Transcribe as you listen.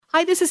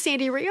Hi, this is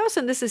Sandy Rios,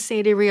 and this is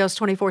Sandy Rios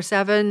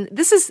 24/7.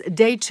 This is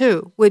day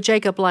 2 with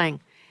Jacob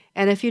Lang.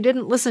 And if you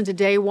didn't listen to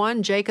day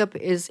 1, Jacob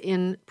is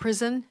in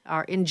prison,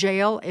 or in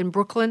jail in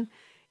Brooklyn.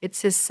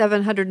 It's his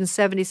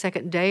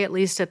 772nd day, at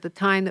least at the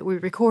time that we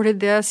recorded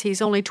this.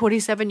 He's only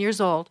 27 years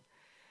old.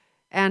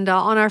 And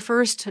on our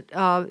first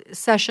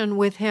session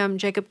with him,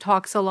 Jacob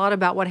talks a lot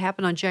about what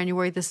happened on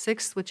January the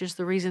 6th, which is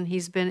the reason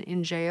he's been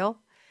in jail.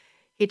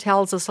 He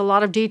tells us a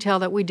lot of detail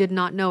that we did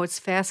not know. It's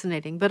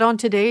fascinating. But on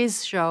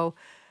today's show,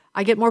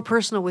 I get more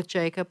personal with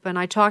Jacob, and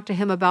I talk to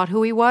him about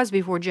who he was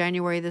before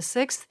January the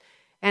 6th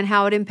and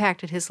how it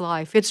impacted his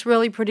life. It's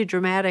really pretty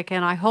dramatic,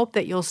 and I hope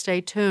that you'll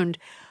stay tuned.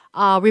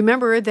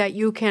 Remember that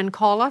you can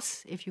call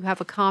us if you have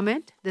a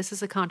comment. This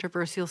is a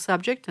controversial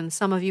subject, and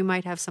some of you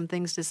might have some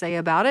things to say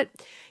about it.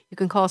 You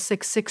can call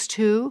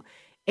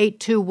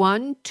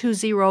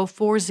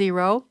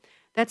 662-821-2040.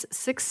 That's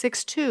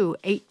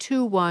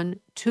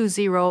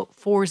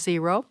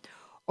 662-821-2040.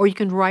 Or you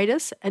can write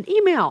us an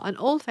email, an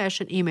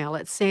old-fashioned email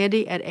at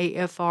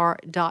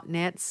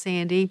sandy@afr.net,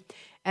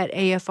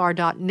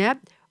 sandy@afr.net.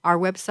 Our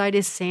website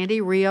is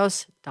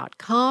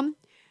sandyrios.com.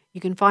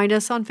 You can find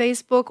us on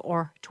Facebook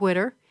or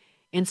Twitter,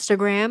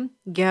 Instagram,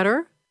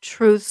 Getter,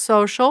 Truth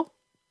Social,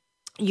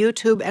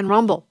 YouTube, and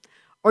Rumble.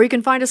 Or you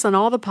can find us on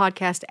all the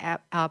podcast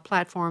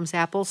platforms,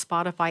 Apple,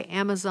 Spotify,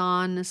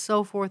 Amazon,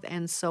 so forth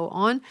and so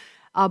on.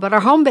 But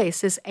our home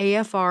base is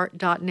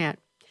afr.net.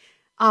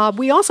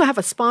 We also have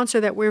a sponsor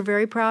that we're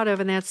very proud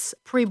of, and that's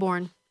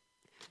Preborn.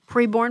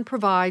 Preborn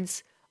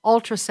provides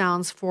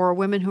ultrasounds for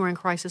women who are in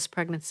crisis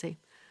pregnancy.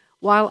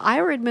 While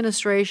our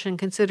administration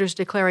considers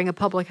declaring a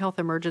public health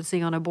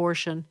emergency on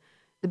abortion,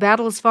 the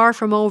battle is far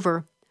from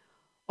over.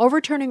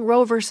 Overturning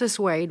Roe v.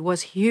 Wade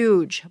was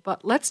huge,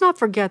 but let's not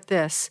forget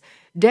this.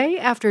 Day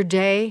after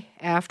day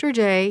after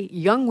day,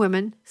 young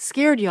women,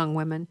 scared young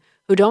women,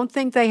 who don't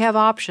think they have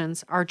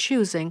options, are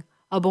choosing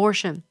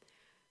abortion.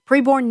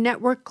 Preborn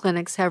network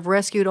clinics have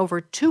rescued over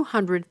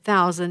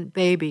 200,000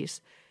 babies,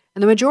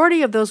 and the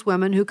majority of those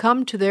women who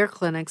come to their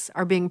clinics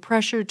are being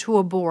pressured to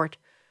abort.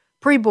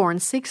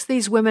 Preborn seeks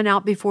these women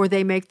out before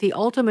they make the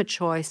ultimate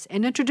choice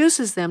and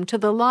introduces them to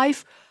the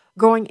life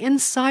growing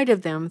inside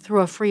of them through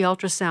a free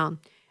ultrasound.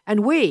 And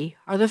we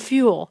are the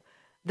fuel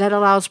that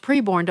allows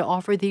Preborn to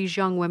offer these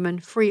young women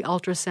free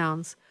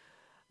ultrasounds.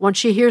 Once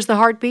she hears the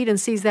heartbeat and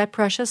sees that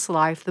precious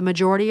life, the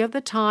majority of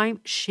the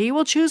time, she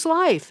will choose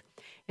life.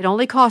 It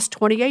only costs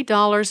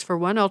 $28 for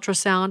one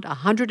ultrasound,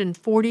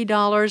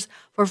 $140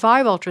 for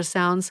 5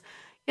 ultrasounds.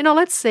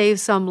 Let's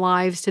save some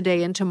lives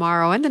today and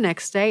tomorrow and the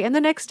next day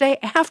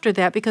after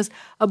that, because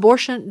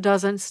abortion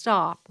doesn't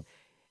stop,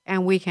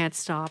 and we can't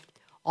stop.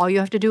 All you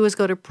have to do is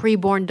go to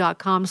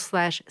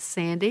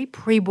preborn.com/Sandy,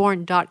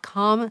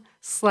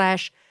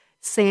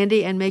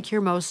 preborn.com/Sandy, and make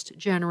your most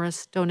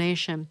generous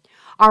donation.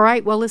 All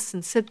right, well,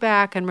 listen, sit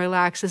back and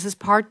relax. This is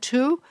part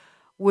 2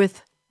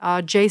 with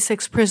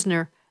J6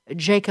 prisoner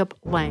Jacob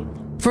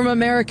Lang. From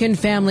American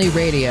Family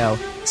Radio,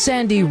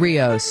 Sandy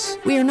Rios.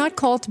 We are not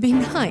called to be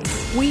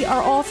nice. We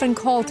are often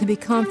called to be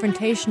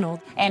confrontational.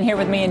 And here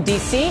with me in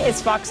D.C.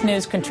 is Fox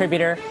News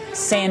contributor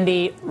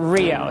Sandy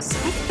Rios.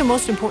 I think the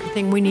most important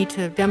thing we need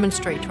to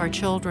demonstrate to our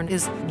children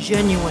is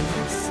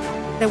genuineness.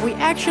 That we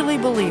actually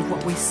believe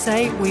what we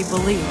say we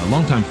believe.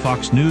 Longtime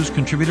Fox News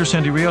contributor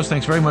Sandy Rios,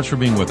 thanks very much for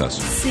being with us.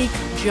 Seek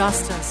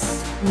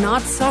justice.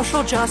 Not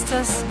social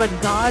justice, but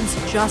God's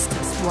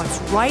justice.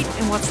 What's right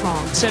and what's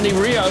wrong. Sandy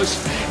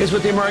Rios is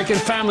with the American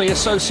Family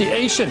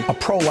Association, a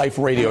pro-life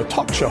radio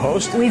talk show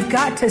host. We've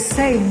got to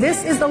say,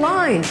 this is the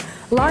line.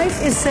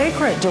 Life is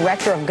sacred.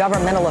 Director of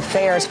Governmental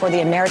Affairs for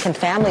the American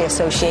Family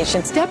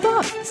Association. Step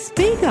up.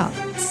 Speak up.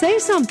 Say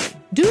something.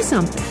 Do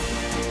something.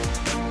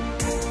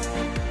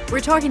 We're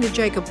talking to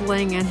Jacob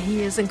Lang, and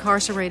he is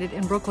incarcerated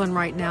in Brooklyn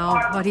right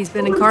now, but he's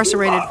been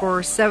incarcerated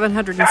for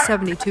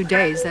 772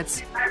 days.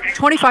 That's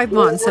 25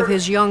 months of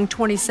his young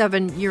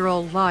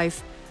 27-year-old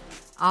life.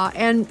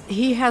 And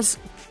he has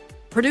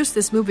produced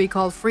this movie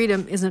called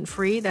Freedom Isn't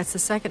Free. That's the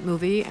second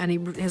movie, and he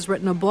has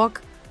written a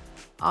book.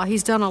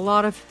 He's done a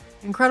lot of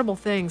incredible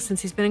things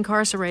since he's been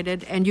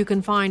incarcerated, and you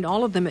can find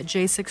all of them at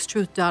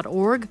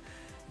j6truth.org,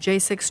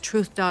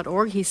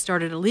 j6truth.org. He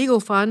started a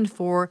legal fund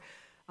for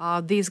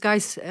these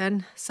guys,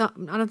 and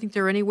some, I don't think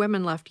there are any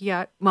women left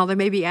yet. Well, they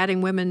may be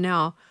adding women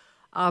now,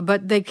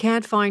 but they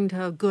can't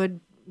find good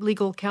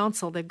legal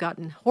counsel. They've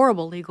gotten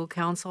horrible legal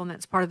counsel, and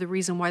that's part of the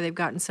reason why they've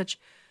gotten such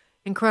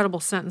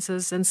incredible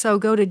sentences. And so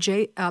go to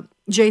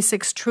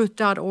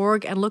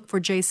j6truth.org and look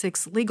for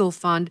J6 Legal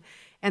Fund,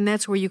 and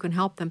that's where you can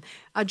help them.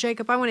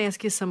 Jacob, I want to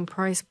ask you some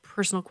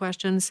personal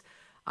questions.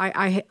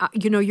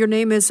 Your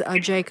name is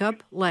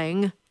Jacob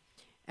Lang.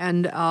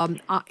 And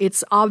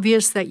it's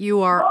obvious that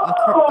you are a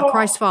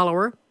Christ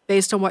follower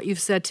based on what you've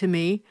said to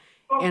me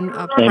in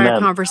a prior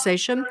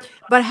conversation.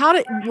 But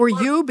were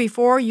you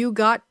before you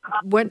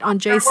went on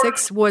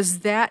J6?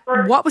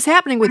 What was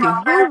happening with you?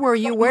 Who were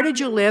you? Where did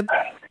you live?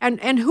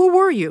 And who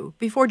were you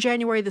before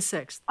January the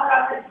 6th?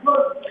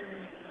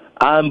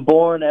 I'm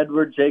born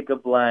Edward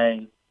Jacob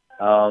Lang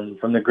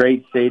from the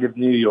great state of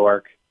New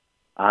York.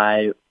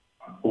 I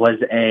was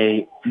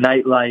a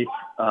nightlife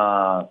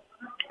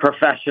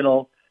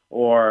professional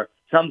or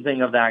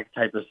something of that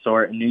type of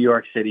sort in New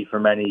York City for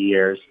many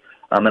years,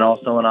 and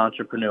also an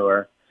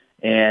entrepreneur.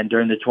 And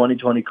during the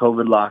 2020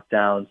 COVID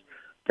lockdowns,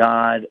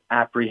 God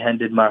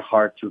apprehended my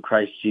heart through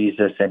Christ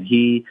Jesus, and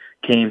he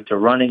came to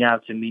running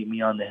out to meet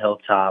me on the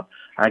hilltop.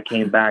 I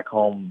came back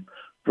home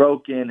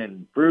broken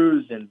and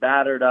bruised and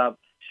battered up,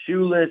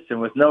 shoeless and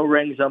with no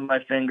rings on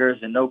my fingers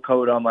and no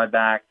coat on my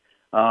back.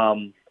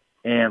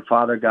 And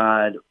Father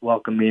God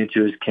welcomed me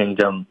into his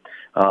kingdom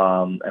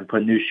and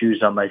put new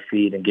shoes on my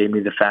feet and gave me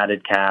the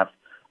fatted calf,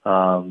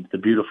 the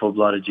beautiful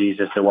blood of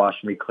Jesus that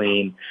washed me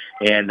clean.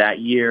 And that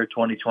year,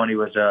 2020,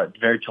 was a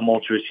very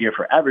tumultuous year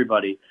for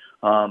everybody.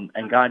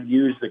 And God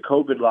used the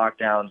COVID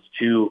lockdowns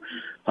to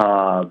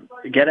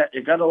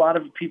it got a lot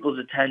of people's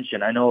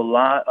attention. I know a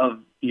lot of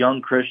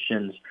young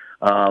Christians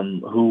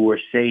who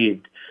were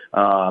saved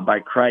by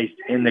Christ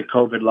in the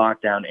COVID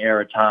lockdown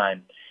era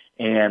time,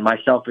 and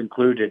myself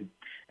included.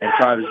 And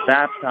so I was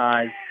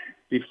baptized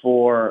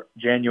before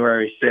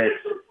January 6th.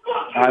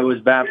 I was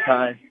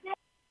baptized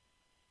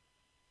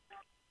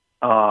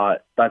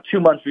about 2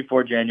 months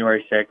before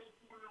January 6th,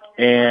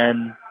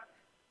 and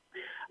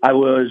I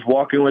was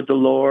walking with the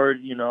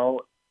Lord,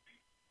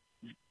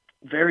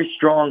 very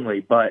strongly,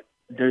 but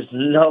there's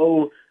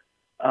no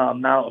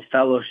amount of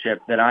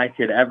fellowship that I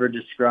could ever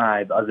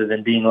describe other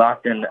than being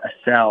locked in a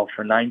cell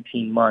for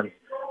 19 months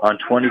on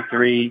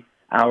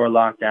 23-hour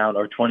lockdown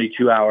or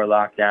 22-hour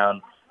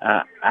lockdown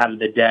out of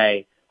the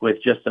day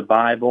with just a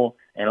Bible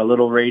and a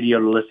little radio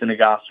to listen to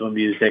gospel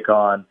music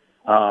on.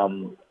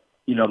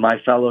 My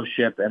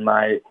fellowship and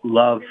my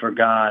love for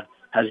God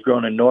has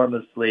grown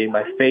enormously.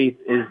 My faith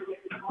is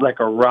like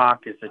a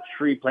rock. It's a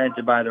tree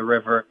planted by the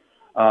river.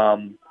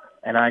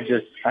 And I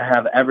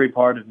have every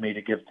part of me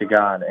to give to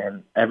God,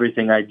 and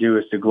everything I do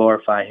is to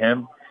glorify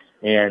him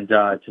and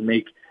to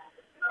make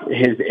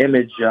his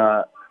image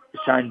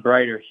shine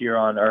brighter here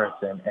on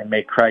earth and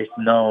make Christ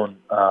known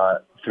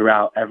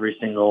throughout every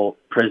single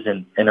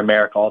prison in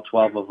America, all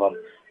 12 of them.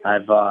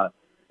 I've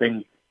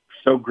been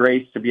so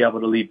graced to be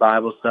able to lead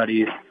Bible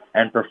studies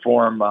and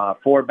perform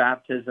 4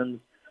 baptisms,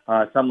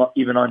 some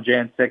even on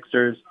Jan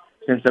 6ers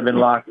since I've been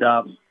locked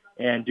up,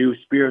 and do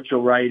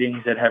spiritual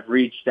writings that have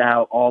reached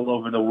out all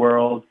over the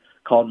world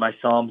called My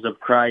Psalms of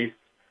Christ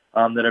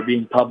that are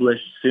being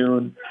published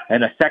soon,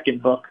 and a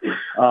second book.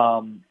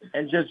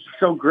 And just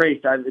so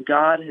great.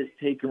 God has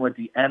taken what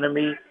the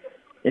enemy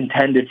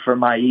intended for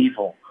my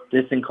evil,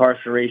 this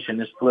incarceration,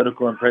 this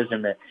political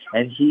imprisonment,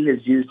 and he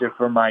has used it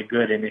for my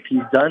good. And if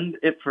he's done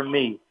it for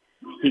me,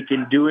 he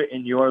can do it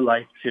in your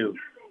life too.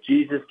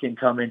 Jesus can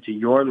come into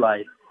your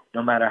life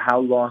no matter how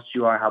lost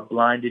you are, how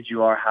blinded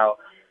you are, how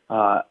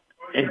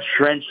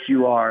entrenched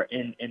you are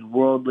in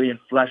worldly and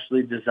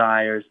fleshly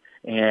desires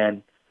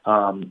and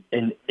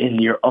in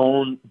your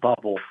own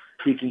bubble.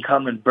 He can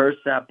come and burst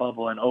that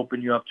bubble and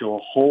open you up to a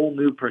whole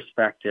new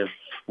perspective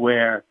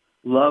where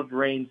love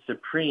reigns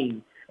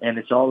supreme, and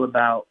it's all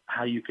about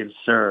how you can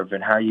serve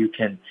and how you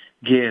can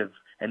give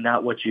and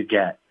not what you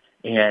get.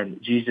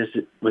 And Jesus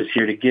was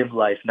here to give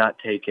life, not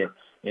take it.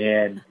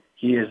 And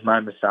he is my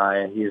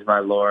Messiah. He is my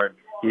Lord.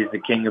 He is the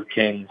King of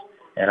Kings,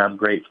 and I'm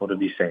grateful to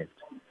be saved.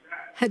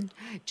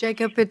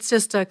 Jacob, it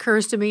just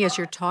occurs to me as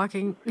you're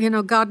talking,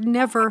 God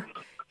never,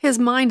 his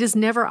mind is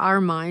never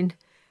our mind.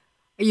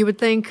 I would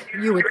think,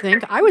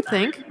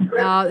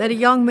 that a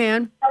young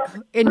man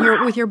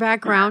with your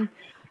background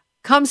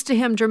comes to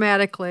him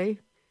dramatically,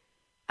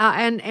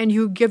 and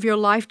you give your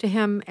life to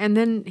him, and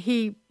then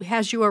he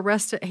has you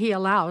arrested. He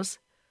allows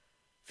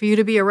for you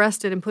to be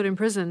arrested and put in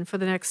prison for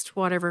the next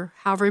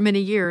however many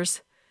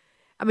years.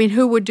 I mean,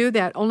 who would do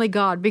that? Only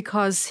God,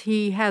 because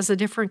he has a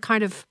different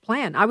kind of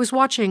plan. I was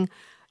watching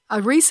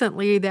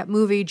recently that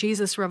movie,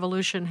 Jesus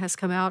Revolution, has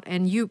come out,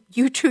 and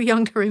you're too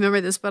young to remember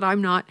this, but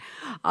I'm not,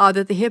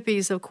 that the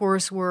hippies, of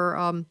course,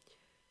 were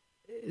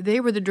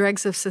they were the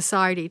dregs of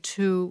society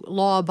to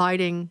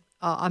law-abiding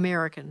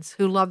Americans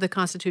who loved the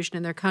Constitution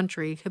in their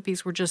country.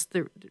 Hippies were just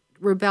the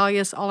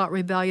rebellious, all-out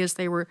rebellious.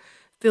 They were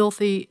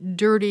filthy,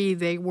 dirty.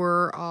 They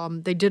were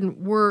they didn't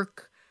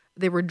work.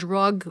 They were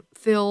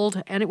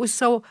drug-filled, and it was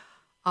so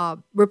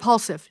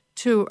repulsive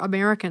to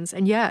Americans.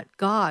 And yet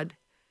God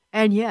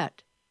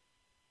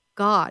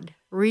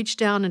reached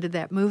down into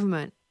that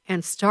movement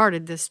and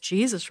started this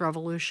Jesus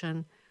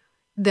Revolution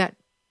that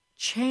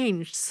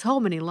changed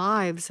so many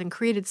lives and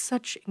created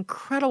such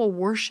incredible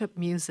worship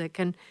music.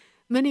 And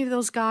many of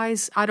those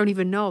guys, I don't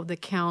even know the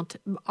count,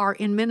 are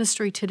in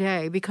ministry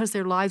today because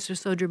their lives are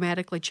so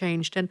dramatically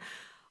changed. And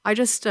I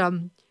just,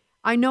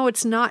 I know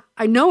it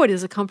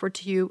is a comfort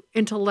to you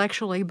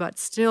intellectually, but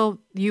still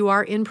you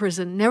are in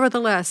prison.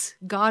 Nevertheless,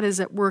 God is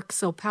at work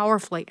so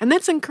powerfully. And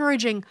that's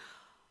encouraging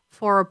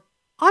for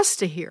us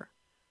to hear,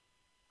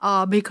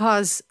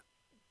 because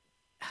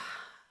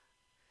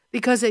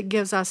it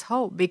gives us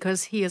hope,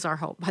 because he is our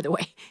hope, by the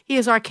way. He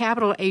is our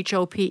capital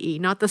HOPE,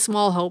 not the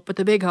small hope, but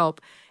the big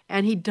hope.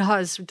 And he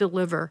does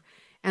deliver.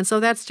 And so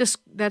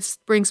that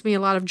brings me a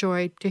lot of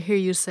joy to hear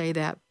you say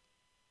that.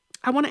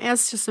 I want to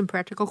ask you some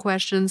practical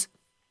questions.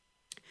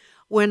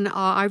 when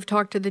I've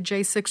talked to the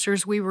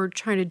J6ers, we were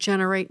trying to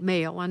generate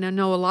mail. And I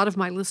know a lot of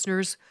my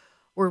listeners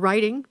were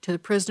writing to the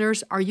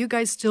prisoners. Are you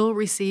guys still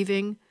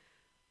receiving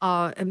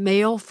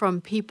mail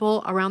from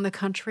people around the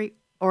country,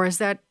 or is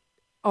that,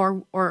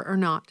 or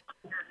not?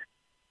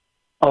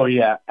 Oh,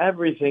 yeah.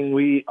 Everything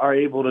we are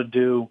able to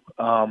do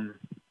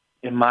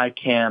in my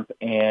camp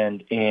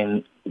and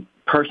in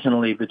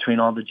personally between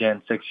all the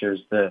Jan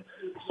Sixers, the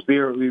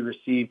spirit we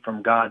receive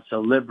from God so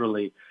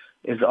liberally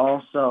is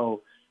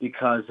also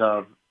because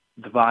of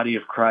the body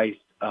of Christ,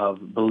 of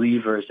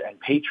believers and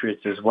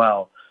patriots as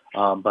well.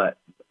 But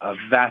a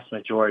vast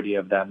majority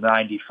of them,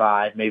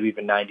 95, maybe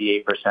even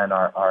 98%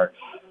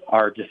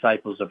 are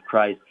disciples of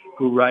Christ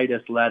who write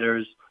us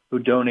letters, who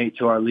donate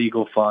to our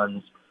legal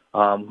funds,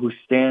 who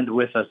stand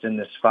with us in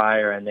this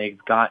fire, and they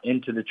got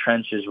into the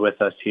trenches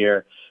with us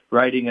here,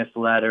 writing us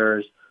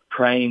letters,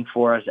 praying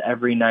for us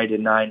every night at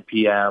 9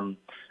 p.m.,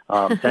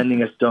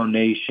 sending us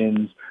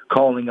donations,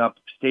 calling up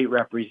state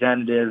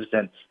representatives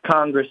and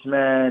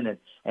congressmen,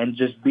 and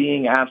just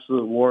being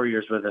absolute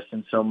warriors with us.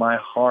 And so my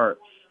heart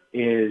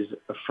is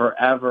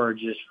forever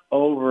just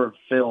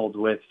overfilled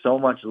with so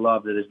much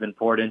love that has been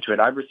poured into it.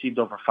 I've received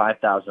over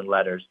 5,000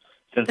 letters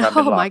since I've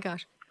been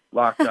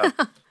locked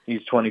up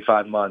these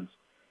 25 months.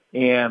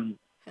 And,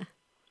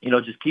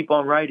 just keep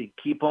on writing,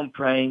 keep on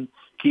praying,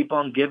 keep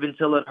on giving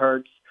till it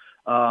hurts.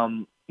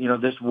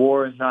 This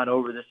war is not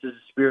over. This is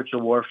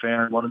spiritual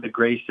warfare. And one of the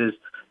graces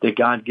that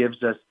God gives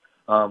us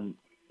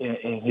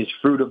in his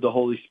fruit of the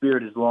Holy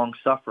Spirit is long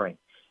suffering.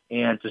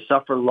 And to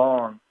suffer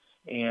long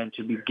and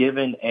to be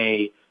given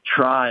a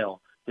trial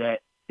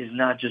that is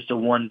not just a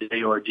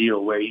one-day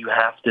ordeal where you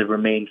have to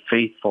remain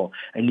faithful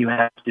and you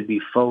have to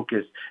be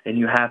focused and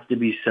you have to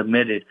be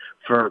submitted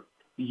for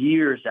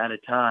years at a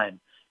time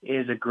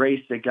is a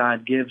grace that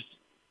God gives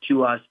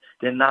to us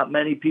that not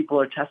many people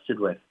are tested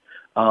with.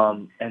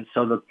 And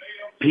so the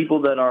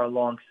people that are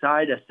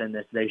alongside us in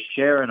this, they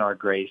share in our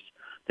grace.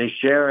 They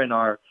share in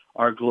our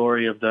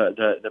glory of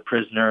the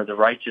prisoner, the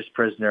righteous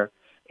prisoner.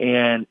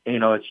 And,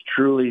 it's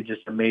truly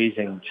just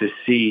amazing to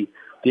see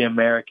the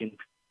American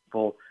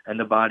people and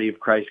the body of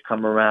Christ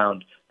come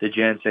around the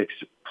Jan 6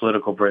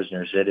 political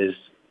prisoners.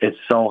 It's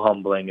so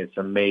humbling. It's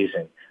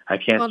amazing. I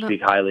can't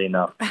speak highly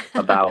enough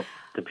about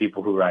the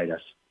people who write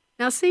us.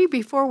 Now, see,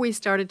 before we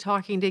started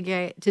talking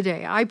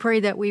today, I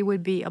pray that we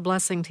would be a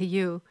blessing to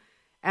you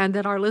and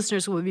that our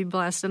listeners would be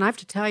blessed. And I have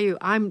to tell you,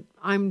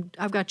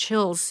 I've got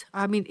chills.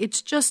 I mean,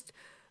 it's just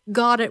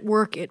God at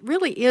work. It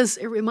really is.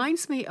 It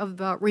reminds me of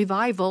the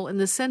revival in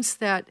the sense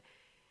that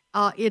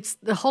it's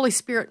the Holy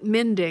Spirit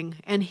mending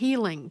and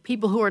healing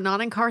people who are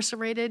not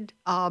incarcerated,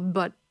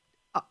 but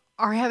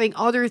are having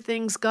other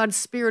things. God's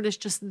Spirit is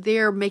just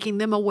there, making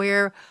them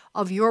aware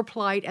of your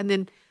plight, and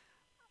then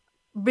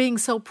being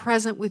so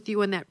present with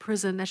you in that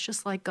prison. That's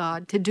just like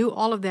God, to do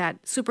all of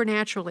that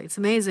supernaturally. It's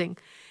amazing.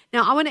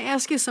 Now, I want to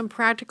ask you some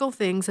practical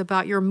things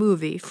about your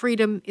movie,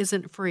 Freedom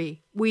Isn't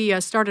Free. We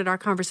started our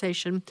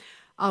conversation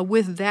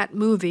with that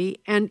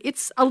movie, and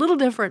it's a little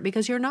different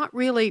because you're not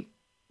laying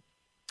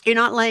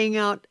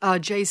out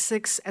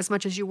J6 as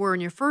much as you were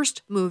in your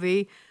first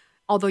movie,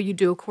 although you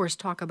do, of course,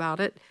 talk about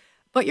it,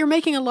 but you're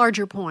making a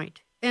larger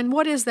point. And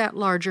what is that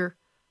larger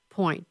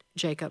point,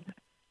 Jacob?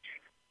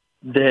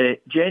 The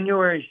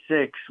January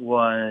 6th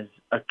was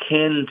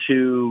akin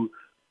to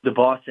the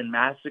Boston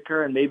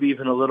Massacre and maybe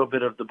even a little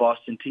bit of the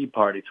Boston Tea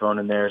Party thrown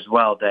in there as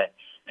well.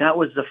 That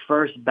was the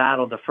first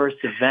battle, the first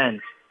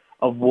event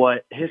of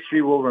what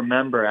history will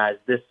remember as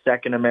this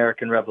Second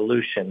American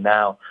Revolution.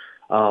 Now,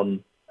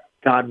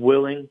 God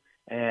willing,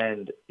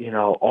 and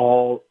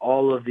all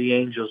of the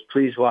angels,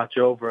 please watch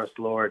over us,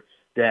 Lord,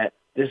 that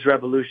this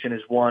revolution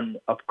is one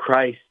of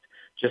Christ,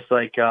 just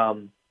like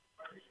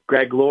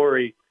Greg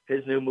Laurie,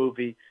 his new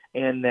movie,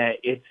 and that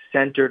it's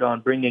centered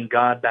on bringing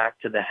God back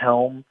to the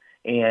helm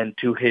and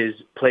to his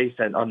place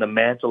and on the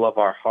mantle of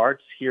our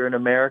hearts here in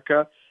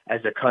America as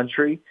a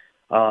country,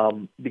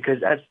 because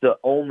that's the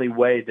only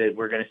way that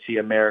we're going to see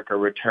America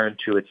return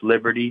to its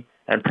liberty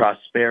and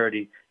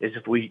prosperity is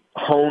if we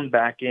hone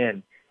back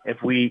in,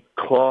 if we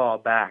claw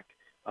back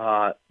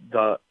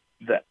the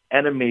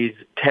enemy's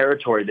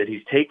territory that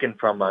he's taken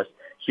from us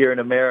here in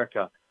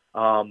America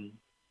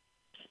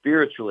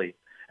spiritually.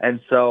 And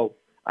so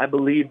I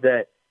believe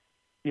that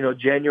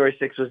January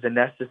 6th was a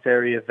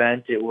necessary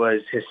event. It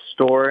was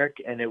historic,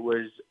 and it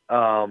was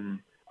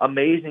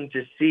amazing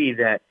to see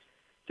that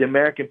the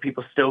American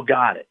people still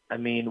got it. I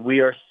mean,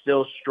 we are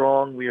still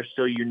strong. We are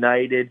still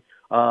united.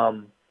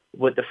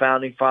 What the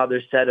Founding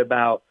Fathers said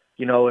about,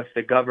 if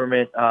the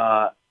government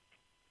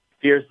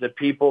fears the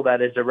people,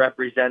 that is a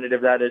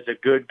representative, that is a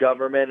good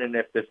government, and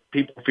if the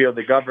people fear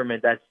the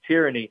government, that's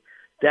tyranny.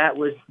 That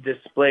was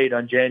displayed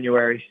on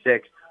January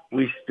 6th.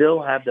 We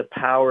still have the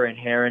power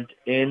inherent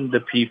in the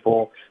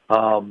people,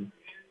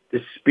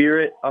 the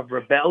spirit of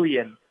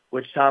rebellion,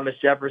 which Thomas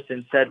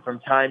Jefferson said from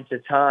time to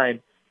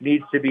time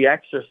needs to be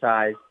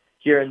exercised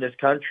here in this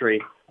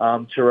country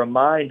to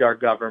remind our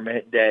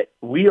government that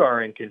we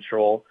are in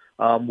control,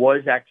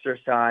 was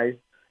exercised.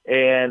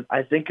 And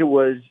I think it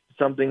was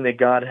something that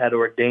God had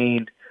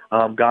ordained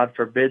God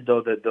forbid,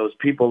 though, that those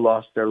people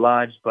lost their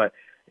lives. But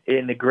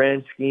in the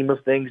grand scheme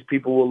of things,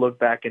 people will look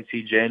back and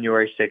see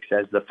January 6th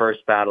as the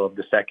first battle of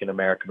the Second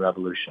American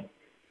Revolution.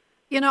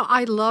 You know,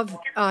 I love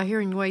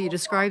hearing the way you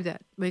describe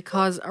that,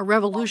 because a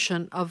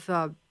revolution of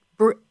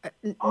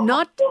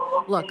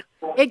look,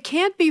 it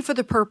can't be for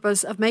the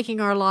purpose of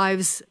making our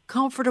lives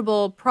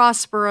comfortable,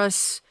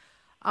 prosperous,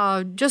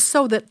 just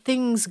so that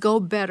things go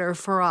better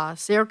for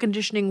us. Air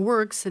conditioning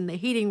works and the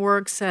heating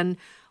works and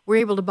we're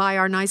able to buy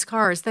our nice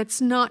cars. That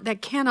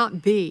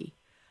cannot be.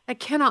 That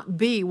cannot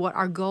be what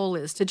our goal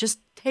is, to just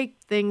take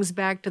things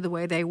back to the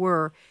way they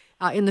were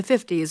in the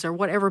 50s or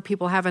whatever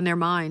people have in their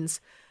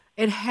minds.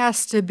 It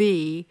has to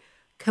be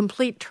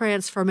complete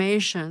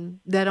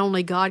transformation that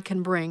only God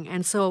can bring.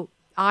 And so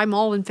I'm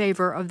all in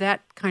favor of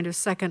that kind of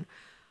second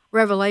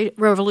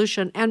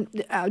revolution.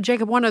 And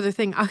Jacob, one other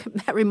thing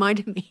that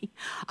reminded me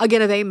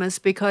again of Amos,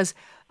 because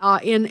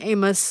in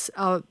Amos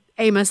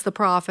the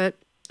prophet,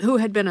 who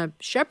had been a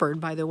shepherd,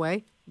 by the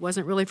way,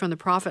 wasn't really from the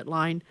prophet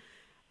line,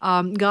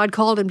 God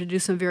called him to do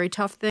some very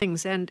tough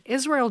things. And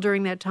Israel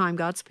during that time,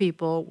 God's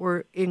people,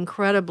 were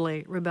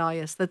incredibly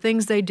rebellious. The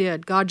things they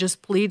did, God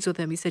just pleads with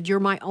him. He said,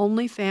 "You're my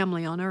only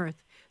family on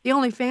earth, the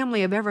only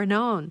family I've ever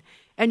known.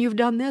 And you've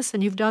done this,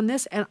 and you've done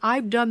this, and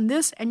I've done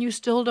this, and you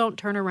still don't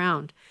turn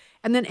around."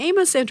 And then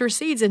Amos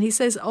intercedes, and he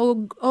says,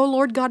 Oh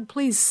Lord God,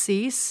 please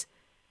cease.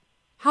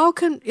 How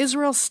can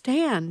Israel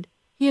stand?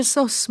 He is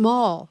so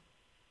small.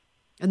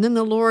 And then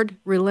the Lord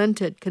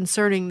relented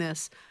concerning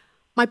this.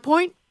 My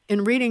point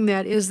in reading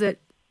that is that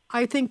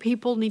I think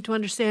people need to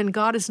understand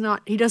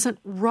He doesn't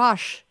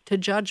rush to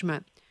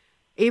judgment.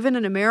 Even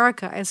in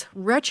America, as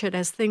wretched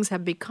as things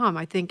have become,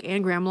 I think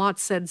Anne Graham Lotz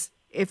said,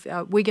 if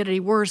we get any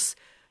worse,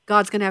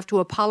 God's going to have to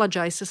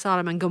apologize to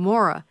Sodom and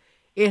Gomorrah.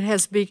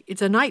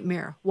 It's a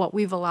nightmare what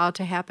we've allowed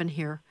to happen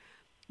here.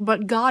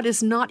 But God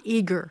is not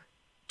eager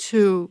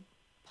to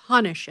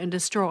punish and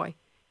destroy.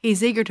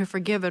 He's eager to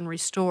forgive and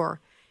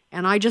restore.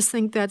 And I just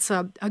think that's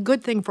a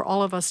good thing for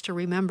all of us to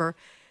remember.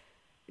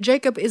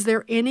 Jacob, is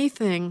there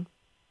anything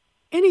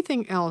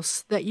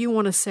else that you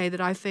want to say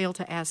that I failed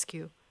to ask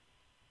you?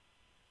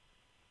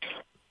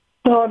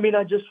 No, I mean,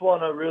 I just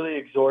want to really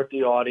exhort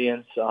the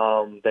audience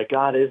that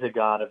God is a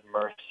God of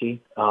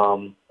mercy,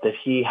 that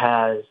he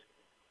has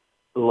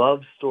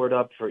love stored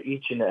up for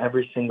each and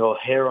every single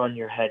hair on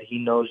your head. He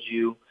knows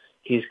you.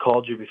 He's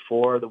called you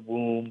before the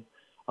womb.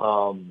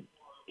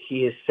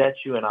 He has set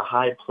you in a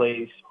high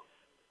place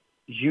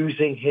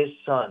using his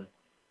son.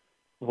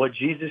 What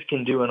Jesus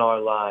can do in our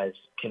lives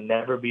can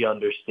never be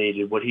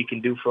understated. What he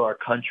can do for our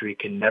country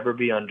can never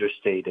be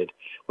understated.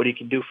 What he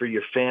can do for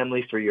your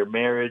family, for your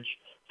marriage,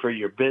 for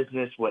your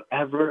business,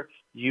 whatever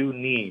you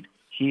need,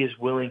 he is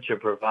willing to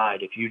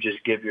provide if you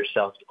just give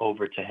yourself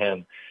over to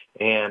him.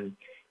 And,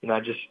 I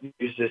just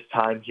use this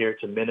time here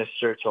to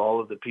minister to all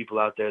of the people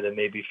out there that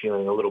may be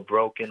feeling a little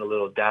broken, a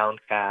little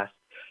downcast,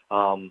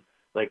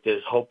 like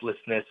there's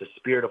hopelessness, a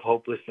spirit of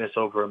hopelessness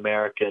over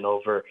America and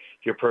over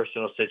your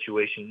personal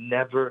situation.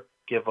 Never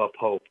give up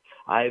hope.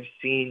 I've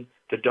seen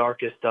the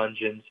darkest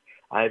dungeons.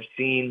 I've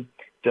seen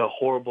the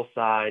horrible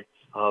side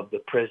of the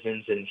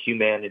prisons and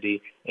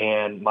humanity,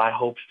 and my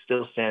hope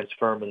still stands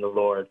firm in the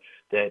Lord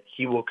that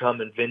he will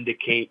come and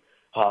vindicate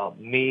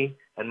me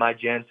and my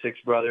Jan 6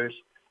 brothers,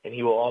 and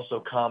he will also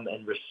come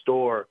and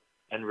restore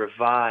and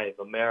revive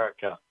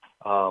America,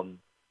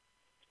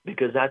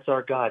 because that's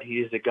our God. He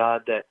is a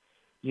God that,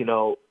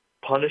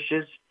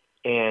 punishes,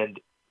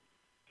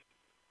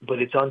 but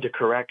it's under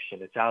correction.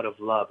 It's out of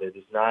love. It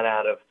is not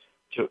out of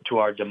to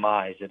our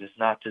demise. It is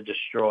not to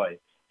destroy.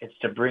 It's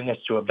to bring us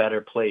to a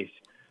better place.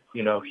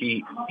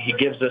 He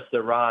gives us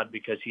the rod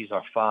because he's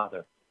our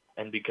Father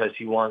and because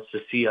he wants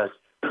to see us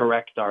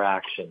correct our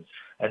actions.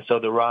 And so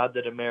the rod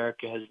that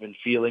America has been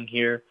feeling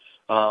here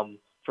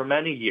for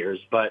many years,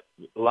 but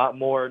a lot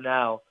more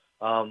now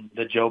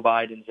that Joe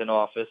Biden's in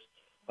office,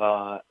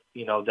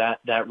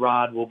 that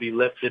rod will be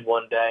lifted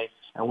one day,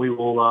 and we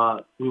will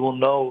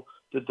know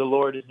that the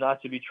Lord is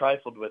not to be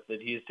trifled with,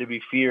 that he is to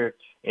be feared,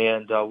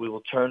 and we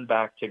will turn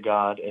back to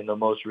God in the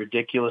most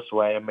ridiculous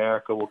way.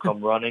 America will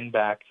come running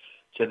back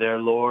to their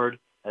Lord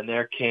and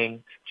their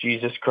King,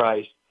 Jesus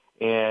Christ,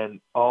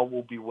 and all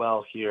will be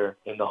well here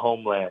in the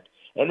homeland.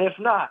 And if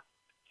not,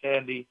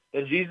 Sandy,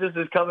 then Jesus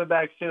is coming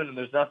back soon, and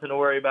there's nothing to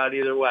worry about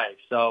either way.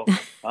 So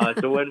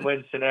it's a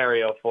win-win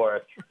scenario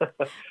for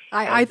us.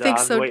 I think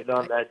so. I'm waiting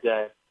on that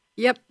day.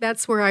 Yep,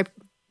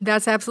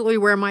 that's absolutely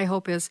where my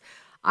hope is.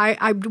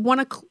 I want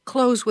to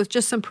close with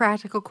just some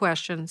practical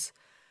questions.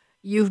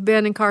 You've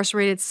been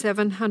incarcerated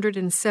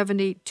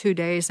 772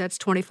 days. That's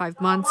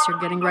 25 months. You're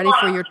getting ready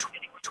for your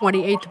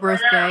 28th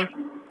birthday.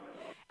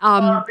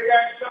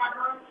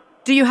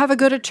 Do you have a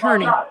good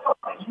attorney?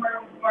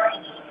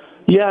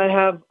 Yeah,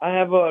 I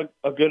have a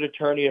good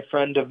attorney, a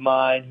friend of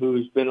mine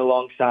who's been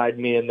alongside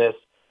me in this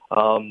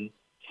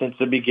since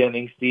the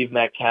beginning, Steve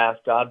Metcalf.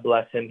 God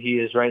bless him. He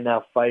is right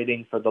now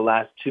fighting for the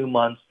last 2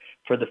 months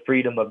for the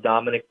freedom of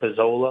Dominic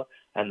Pezzola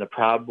and the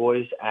Proud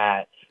Boys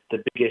at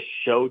the biggest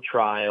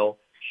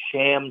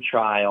sham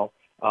trial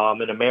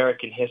in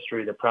American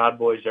history. The Proud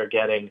Boys are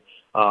getting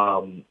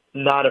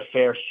not a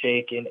fair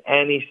shake in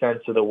any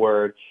sense of the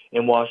word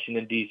in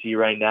Washington, D.C.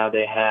 right now.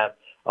 They have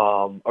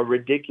a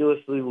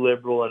ridiculously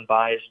liberal and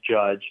biased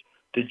judge.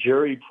 The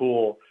jury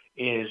pool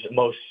is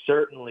most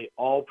certainly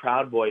all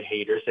Proud Boy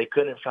haters. They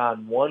couldn't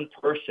find one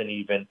person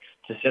even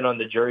to sit on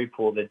the jury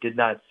pool that did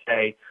not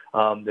say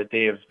that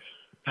they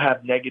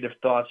have negative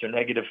thoughts or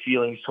negative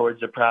feelings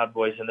towards the Proud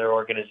Boys and their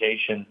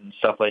organizations and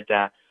stuff like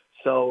that.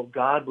 So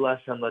God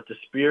bless them. Let the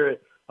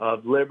spirit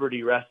of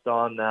liberty rest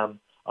on them.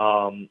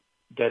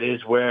 That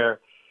is where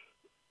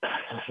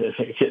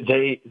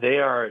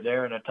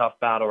they're in a tough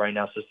battle right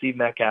now. So Steve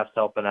Metcalf's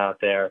helping out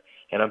there,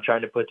 and I'm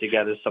trying to put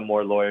together some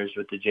more lawyers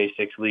with the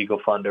J6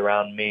 Legal Fund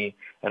around me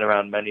and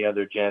around many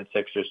other Jan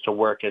 6ers to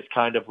work as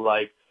kind of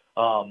like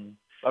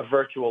a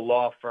virtual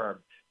law firm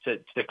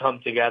to come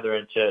together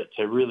and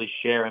to really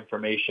share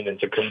information and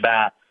to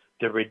combat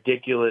the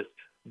ridiculous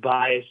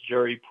biased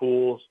jury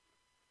pools,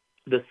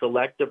 the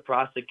selective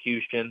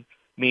prosecution,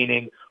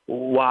 meaning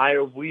why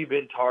have we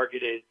been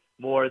targeted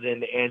more than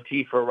the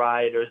Antifa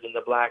rioters and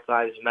the Black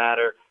Lives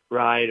Matter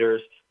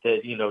rioters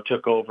that,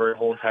 took over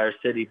whole entire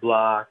city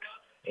blocks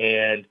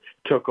and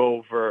took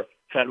over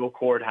federal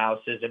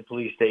courthouses and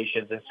police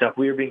stations and stuff.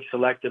 We are being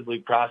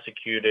selectively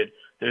prosecuted.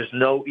 There's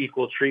no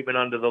equal treatment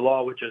under the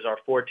law, which is our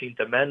 14th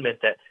Amendment,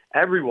 that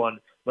everyone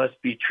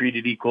must be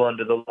treated equal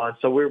under the law. And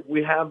so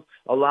we have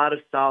a lot of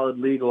solid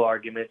legal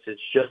arguments.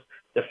 It's just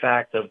the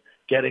fact of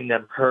getting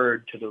them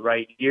heard to the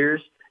right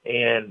ears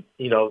and,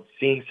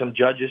 seeing some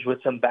judges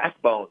with some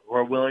backbone who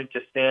are willing to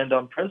stand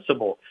on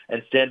principle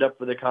and stand up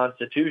for the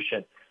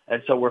Constitution.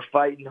 And so we're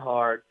fighting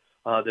hard.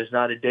 There's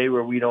not a day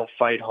where we don't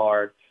fight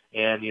hard.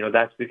 And,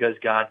 that's because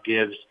God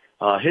gives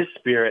his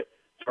spirit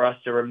for us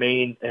to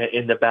remain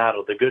in the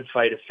battle, the good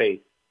fight of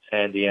faith,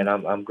 Sandy. And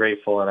I'm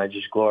grateful, and I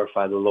just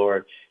glorify the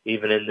Lord.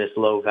 Even in this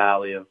low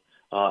valley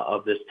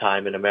of this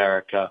time in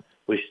America,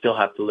 we still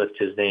have to lift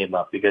his name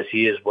up because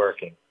he is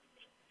working.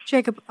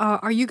 Jacob,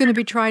 are you going to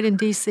be tried in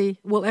D.C.?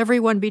 Will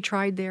everyone be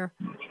tried there?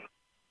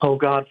 Oh,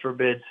 God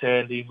forbid,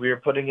 Sandy. We are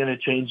putting in a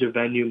change of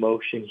venue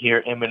motion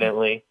here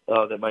imminently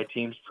that my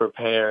team's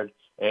prepared.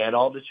 And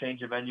all the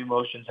change of venue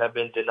motions have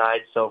been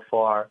denied so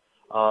far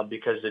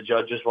because the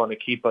judges want to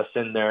keep us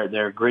in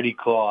their gritty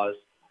clause,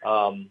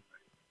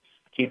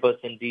 keep us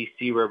in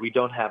D.C. where we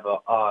don't have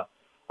a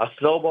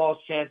snowball's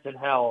chance in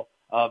hell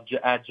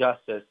at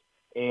justice.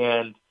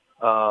 And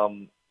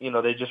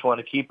they just want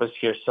to keep us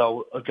here.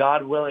 So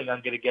God willing,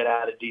 I'm going to get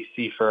out of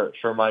D.C.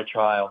 for my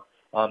trial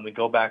and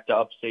go back to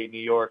upstate New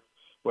York,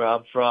 where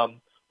I'm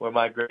from, where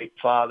my great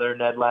father,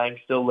 Ned Lang,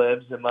 still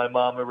lives, and my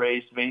mama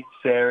raised me,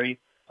 Sari.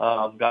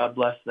 God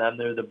bless them.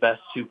 They're the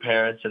best two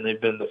parents, and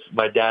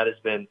my dad has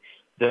been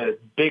the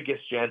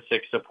biggest Jan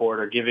 6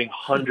 supporter, giving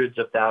hundreds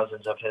of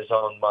thousands of his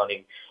own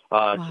money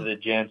to the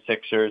Jan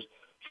 6ers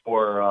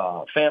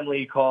for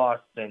family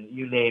costs and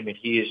you name it.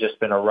 He has just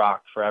been a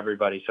rock for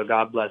everybody. So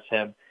God bless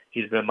him.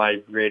 He's been my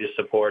greatest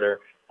supporter,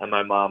 and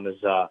my mom is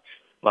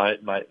my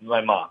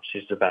mom.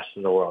 She's the best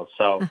in the world.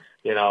 So,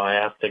 I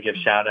have to give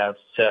shout-outs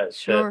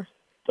to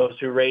those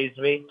who raised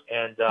me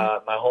and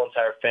my whole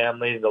entire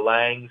family, the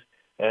Langs,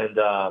 and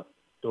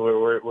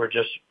we're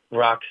just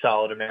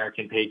rock-solid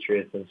American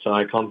patriots, and so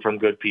I come from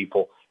good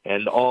people,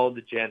 and all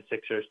the Jan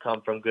 6ers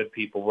come from good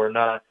people. We're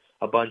not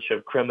a bunch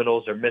of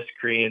criminals or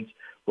miscreants.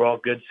 We're all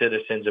good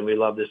citizens, and we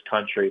love this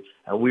country,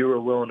 and we were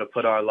willing to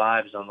put our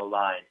lives on the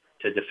line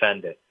to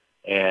defend it.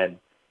 And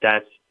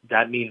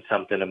that means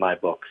something in my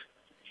books.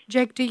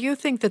 Jake, do you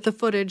think that the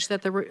footage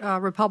that the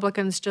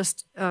Republicans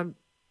just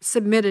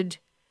submitted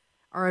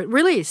or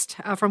released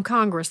from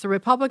Congress, the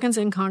Republicans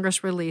in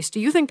Congress released, do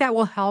you think that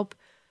will help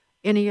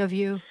any of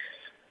you?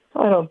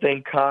 I don't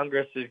think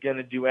Congress is going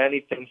to do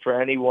anything for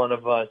any one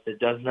of us that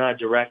does not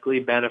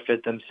directly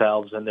benefit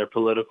themselves and their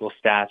political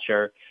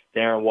stature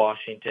there in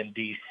Washington,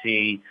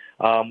 D.C.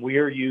 We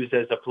are used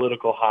as a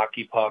political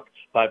hockey puck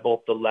by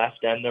both the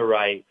left and the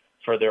right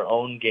for their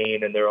own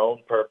gain and their own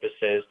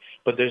purposes,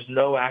 but there's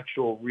no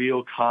actual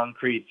real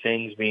concrete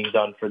things being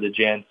done for the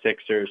Jan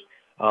 6ers.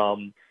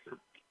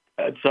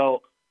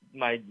 So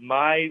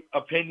my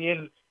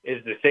opinion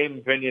is the same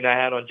opinion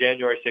I had on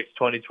January 6,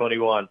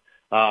 2021.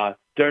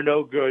 They're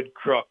no good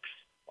crooks,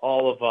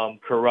 all of them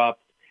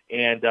corrupt,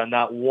 and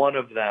not one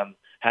of them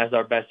has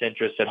our best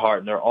interests at heart,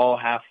 and they're all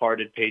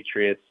half-hearted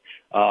patriots,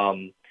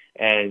 and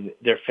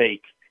they're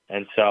fake.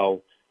 And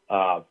so,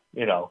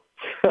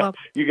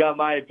 you got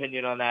my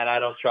opinion on that. I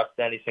don't trust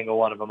any single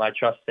one of them. I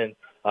trust in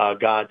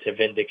God to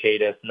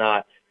vindicate us,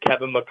 not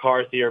Kevin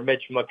McCarthy or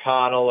Mitch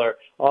McConnell or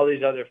all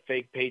these other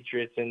fake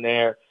patriots in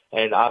there.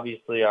 And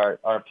obviously our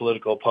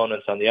political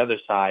opponents on the other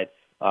side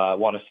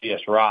want to see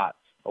us rot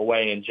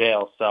away in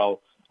jail. So,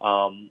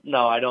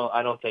 no, I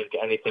don't think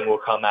anything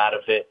will come out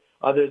of it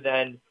other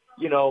than,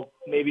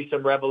 maybe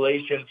some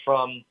revelation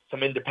from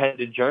some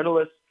independent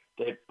journalists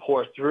that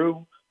pour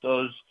through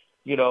those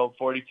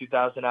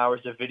 42,000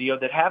 hours of video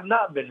that have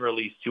not been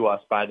released to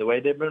us, by the way.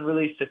 They've been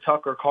released to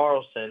Tucker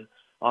Carlson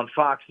on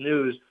Fox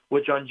News,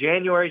 which on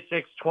January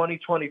 6,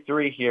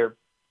 2023 here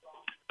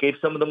gave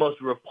some of the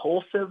most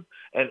repulsive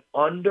and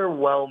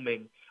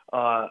underwhelming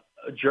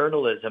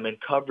journalism and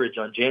coverage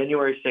on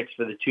January 6th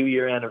for the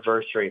 2-year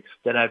anniversary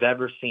that I've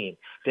ever seen.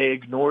 They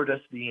ignored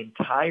us the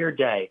entire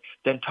day.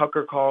 Then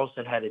Tucker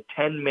Carlson had a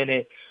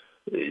 10-minute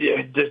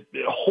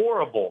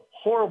horrible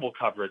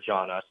coverage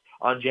on us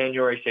on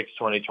January 6th,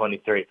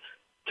 2023.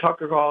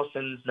 Tucker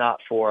Carlson's not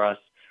for us.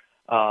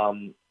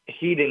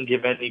 He didn't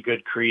give any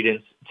good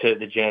credence to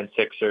the Jan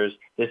Sixers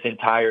this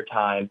entire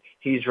time.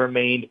 He's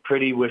remained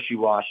pretty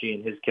wishy-washy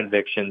in his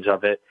convictions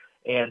of it.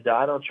 And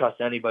I don't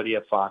trust anybody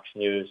at Fox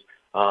News.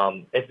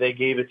 If they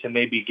gave it to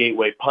maybe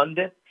Gateway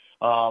Pundit,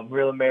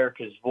 Real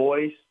America's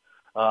Voice,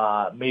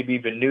 maybe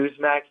even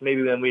Newsmax,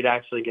 maybe then we'd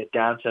actually get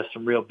down to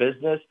some real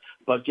business.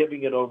 But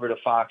giving it over to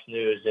Fox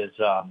News is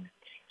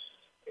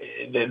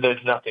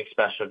there's nothing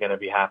special going to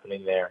be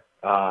happening there.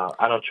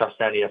 I don't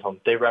trust any of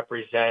them. They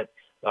represent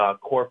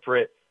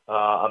corporate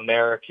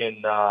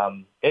American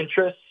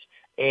interests,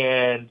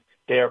 and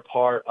they're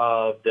part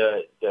of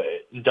the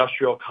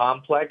industrial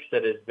complex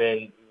that has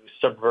been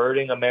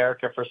subverting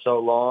America for so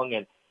long,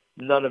 and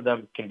none of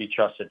them can be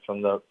trusted,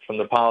 from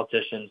the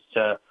politicians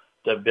to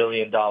the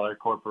billion-dollar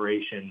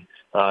corporation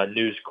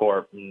News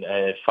Corp and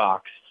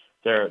Fox.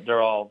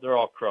 They're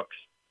all crooks.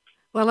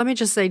 Well, let me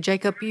just say,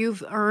 Jacob,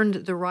 you've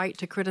earned the right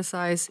to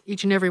criticize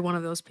each and every one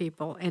of those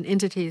people and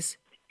entities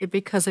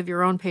because of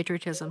your own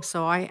patriotism.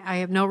 So I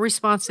have no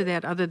response to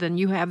that other than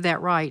you have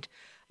that right.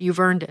 You've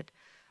earned it.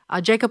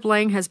 Jacob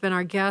Lang has been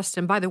our guest.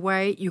 And by the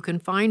way, you can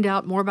find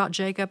out more about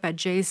Jacob at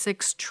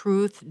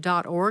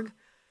j6truth.org,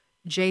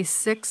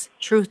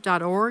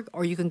 j6truth.org,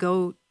 or you can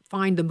go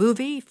find the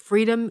movie,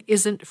 Freedom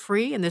Isn't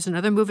Free, and there's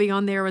another movie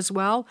on there as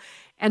well.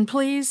 And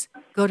please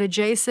go to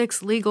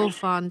J6 Legal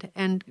Fund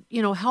and,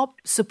 help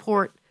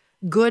support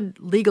good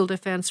legal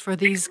defense for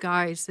these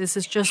guys. This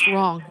is just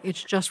wrong.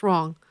 It's just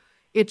wrong.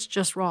 It's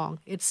just wrong.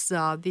 It's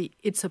a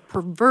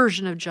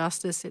perversion of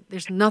justice.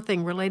 There's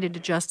nothing related to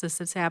justice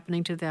that's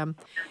happening to them.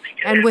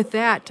 And with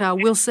that,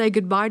 we'll say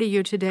goodbye to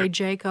you today,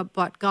 Jacob,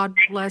 but God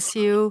bless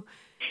you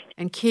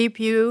and keep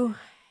you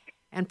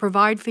and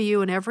provide for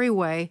you in every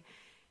way.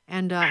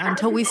 And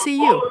until we see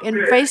you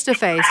in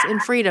face-to-face in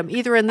freedom,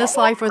 either in this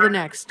life or the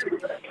next.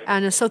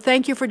 And so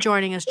thank you for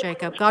joining us,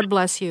 Jacob. God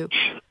bless you.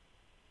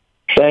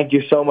 Thank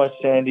you so much,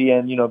 Sandy.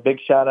 And, big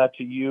shout out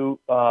to you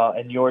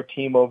and your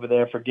team over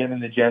there for giving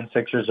the Gen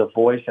Sixers a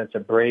voice. That's a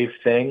brave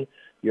thing.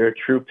 You're a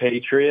true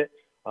patriot.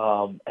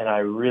 And I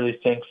really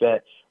think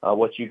that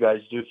what you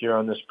guys do here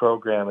on this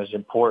program is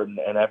important.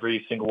 And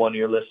every single one of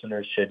your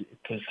listeners should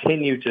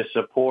continue to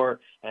support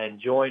and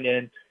join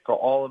in for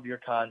all of your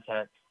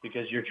content,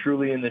 because you're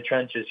truly in the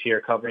trenches here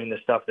covering the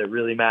stuff that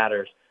really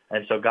matters.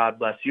 And so God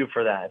bless you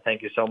for that. And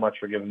thank you so much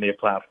for giving me a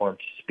platform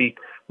to speak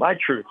my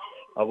truth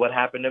of what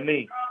happened to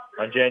me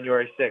on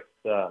January 6th,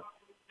 the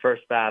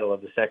first battle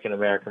of the Second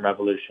American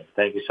Revolution.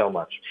 Thank you so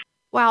much.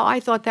 Wow, I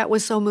thought that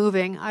was so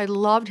moving. I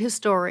loved his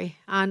story,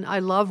 and I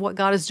love what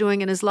God is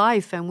doing in his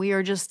life. And we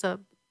are just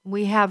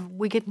we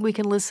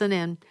can listen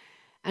in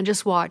and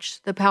just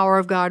watch the power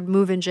of God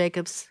move in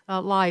Jacob's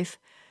life.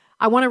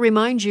 I want to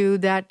remind you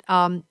that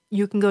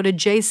you can go to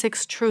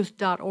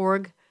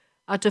j6truth.org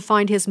to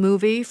find his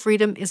movie,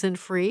 Freedom Isn't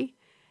Free,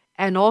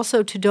 and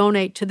also to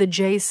donate to the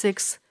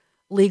J6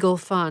 Legal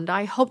Fund.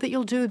 I hope that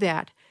you'll do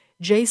that.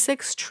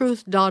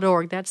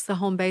 j6truth.org, that's the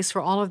home base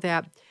for all of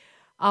that.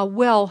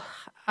 We're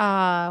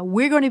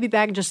going to be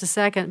back in just a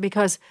second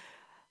because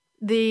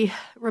the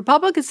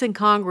Republicans in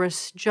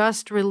Congress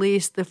just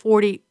released the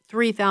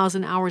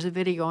 43,000 hours of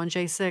video on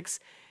J6.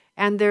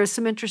 And there's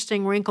some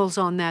interesting wrinkles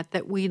on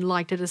that we'd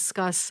like to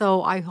discuss.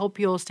 So I hope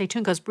you'll stay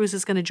tuned because Bruce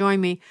is going to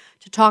join me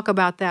to talk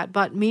about that.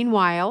 But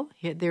meanwhile,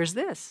 there's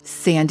this.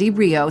 Sandy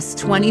Rios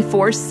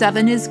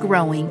 24/7 is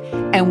growing,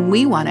 and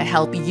we want to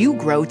help you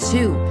grow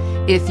too.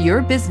 If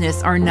your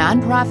business or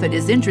nonprofit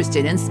is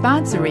interested in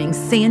sponsoring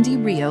Sandy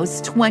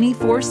Rios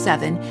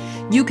 24/7,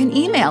 you can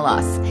email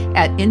us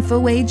at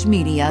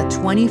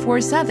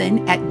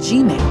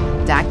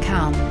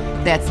infoagemedia247@gmail.com.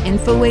 That's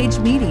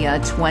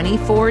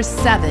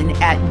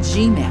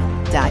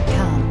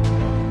infoagemedia247@gmail.com.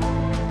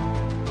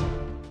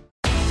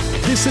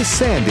 This is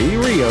Sandy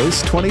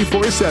Rios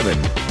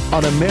 24/7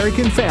 on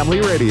American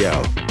Family Radio.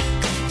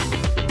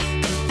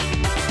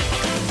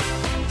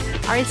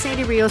 All right,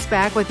 Sandy Rios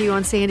back with you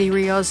on Sandy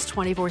Rios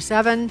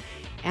 24/7.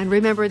 And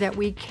remember that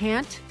we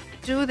can't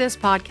do this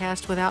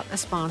podcast without a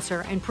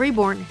sponsor. And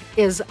Preborn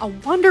is a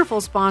wonderful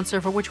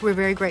sponsor for which we're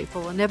very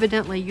grateful. And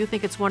evidently you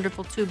think it's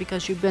wonderful too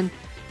because you've been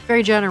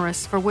very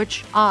generous, for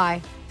which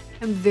I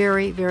am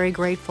very, very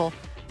grateful.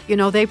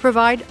 They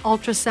provide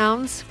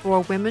ultrasounds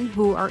for women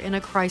who are in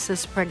a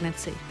crisis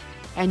pregnancy.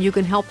 And you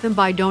can help them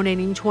by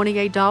donating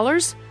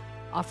 $28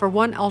 for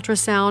one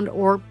ultrasound,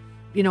 or,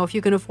 if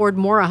you can afford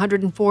more,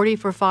 $140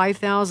 for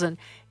 $5,000.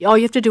 All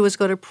you have to do is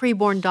go to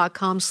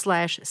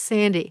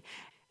preborn.com/Sandy.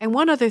 And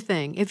one other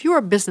thing, if you're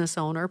a business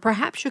owner,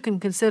 perhaps you can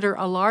consider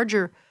a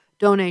larger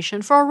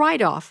donation for a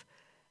write-off,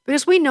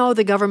 because we know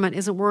the government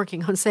isn't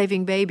working on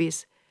saving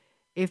babies.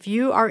 If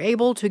you are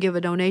able to give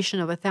a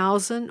donation of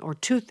 $1,000 or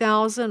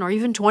 $2,000 or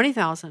even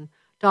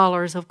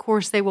 $20,000, of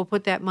course, they will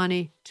put that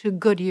money to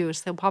good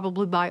use. They'll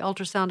probably buy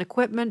ultrasound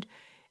equipment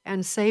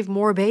and save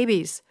more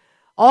babies.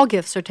 All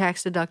gifts are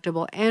tax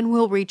deductible and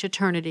will reach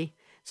eternity.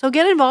 So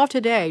get involved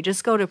today.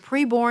 Just go to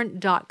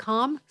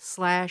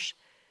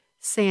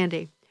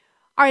preborn.com/Sandy.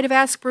 All right, I've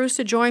asked Bruce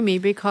to join me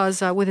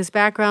because with his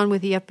background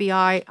with the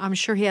FBI, I'm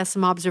sure he has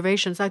some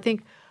observations. I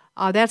think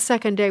that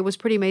second day was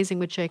pretty amazing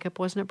with Jacob,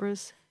 wasn't it,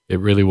 Bruce? It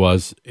really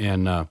was.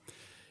 And,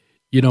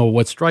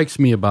 what strikes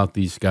me about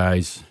these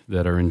guys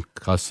that are in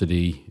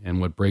custody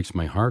and what breaks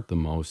my heart the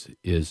most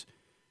is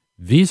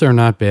these are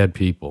not bad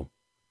people.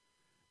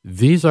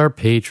 These are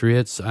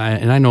patriots.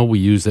 And I know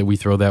we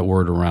throw that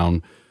word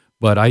around,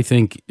 but I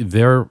think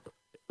their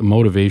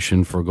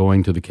motivation for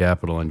going to the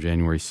Capitol on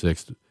January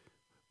 6th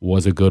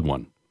was a good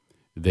one.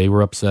 They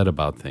were upset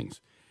about things.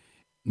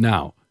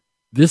 Now,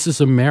 this is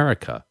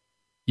America.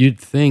 You'd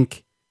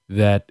think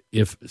that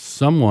if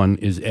someone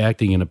is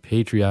acting in a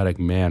patriotic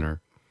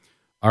manner,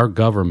 our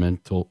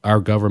government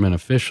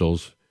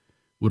officials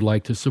would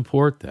like to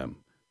support them,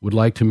 would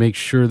like to make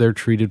sure they're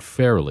treated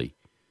fairly.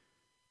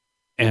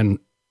 And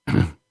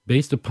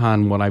based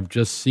upon what I've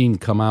just seen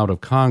come out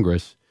of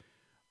Congress,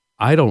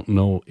 I don't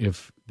know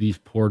if these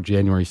poor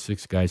January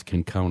 6 guys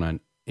can count on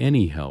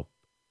any help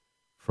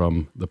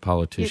from the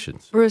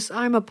politicians. Bruce,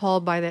 I'm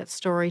appalled by that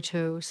story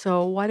too.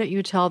 So why don't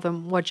you tell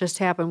them what just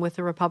happened with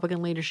the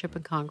Republican leadership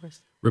in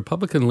Congress?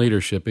 Republican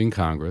leadership in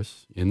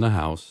Congress, in the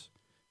House,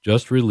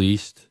 just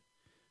released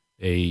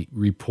a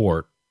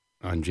report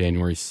on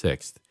January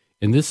 6th.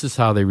 And this is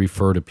how they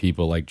refer to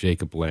people like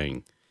Jacob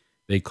Lang.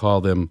 They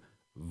call them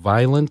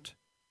violent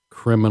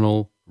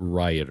criminal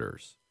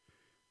rioters.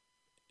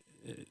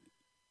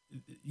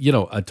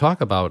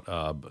 Talk about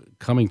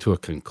coming to a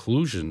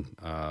conclusion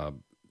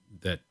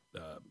that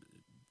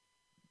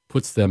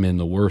puts them in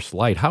the worst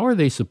light. How are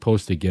they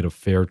supposed to get a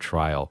fair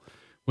trial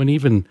when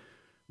even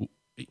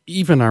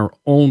our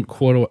own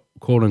quote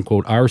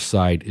unquote our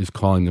side is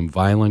calling them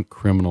violent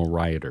criminal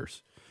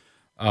rioters?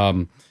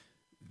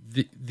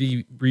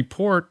 The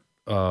report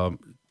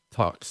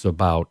talks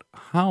about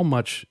how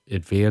much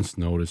advance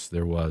notice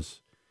there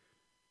was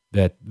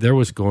that there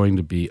was going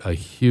to be a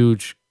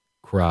huge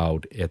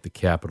crowd at the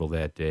Capitol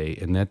that day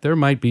and that there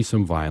might be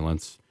some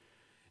violence.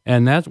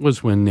 And that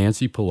was when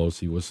Nancy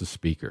Pelosi was the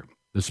Speaker.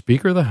 The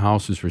Speaker of the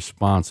House is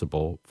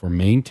responsible for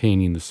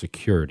maintaining the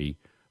security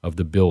of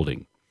the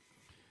building.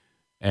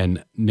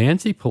 And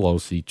Nancy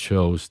Pelosi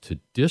chose to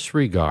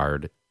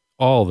disregard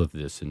all of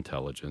this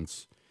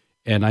intelligence,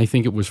 and I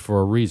think it was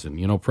for a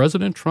reason.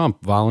 President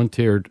Trump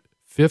volunteered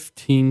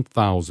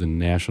 15,000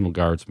 National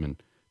Guardsmen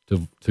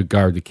to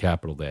guard the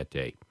Capitol that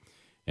day.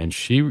 And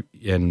she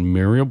and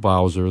Muriel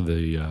Bowser,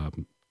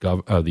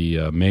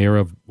 the mayor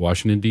of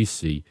Washington,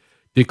 D.C.,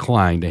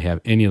 declined to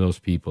have any of those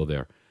people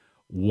there.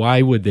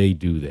 Why would they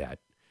do that?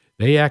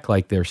 They act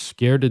like they're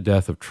scared to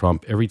death of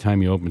Trump every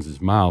time he opens his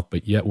mouth,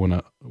 but yet when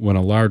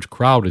a large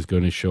crowd is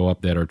going to show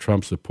up that are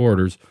Trump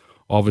supporters,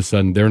 all of a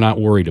sudden they're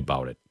not worried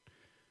about it.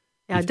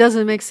 Yeah, it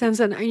doesn't make sense.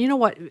 And you know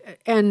what?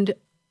 And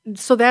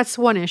so that's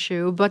one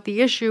issue. But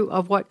the issue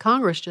of what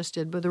Congress just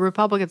did, with the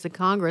Republicans in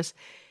Congress,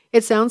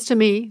 it sounds to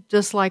me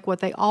just like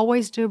what they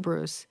always do,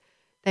 Bruce.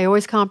 They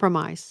always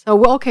compromise. So,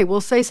 we'll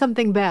say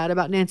something bad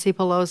about Nancy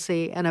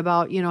Pelosi and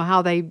about,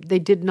 how they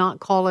did not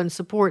call in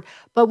support.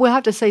 But we'll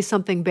have to say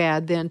something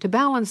bad then to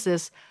balance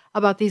this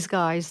about these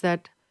guys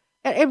that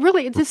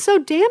it's so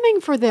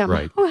damning for them.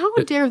 Right. Oh, how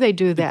dare they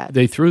do that?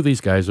 They threw these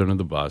guys under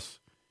the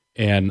bus.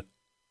 And,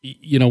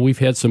 we've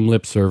had some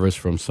lip service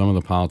from some of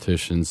the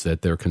politicians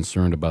that they're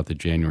concerned about the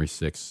January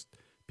 6th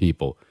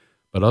people.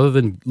 But other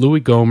than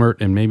Louis Gohmert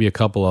and maybe a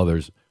couple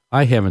others,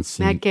 I haven't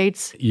seen Matt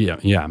Gaetz.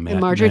 Yeah, and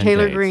Marjorie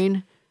Taylor Gaetz.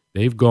 Greene.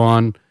 They've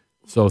gone.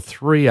 So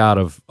 3 out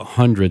of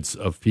hundreds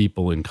of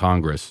people in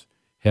Congress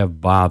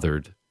have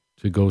bothered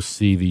to go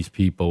see these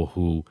people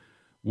who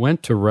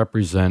went to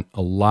represent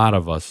a lot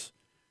of us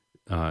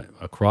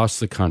across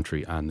the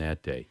country on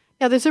that day.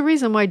 Yeah, there's a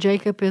reason why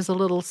Jacob is a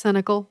little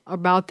cynical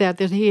about that.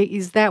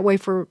 He's that way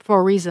for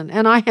a reason.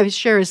 And I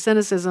share his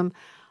cynicism.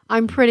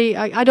 I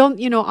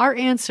don't, our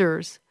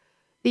answers,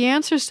 the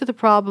answers to the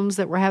problems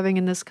that we're having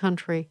in this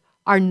country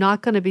are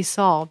not going to be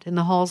solved in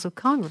the halls of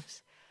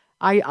Congress.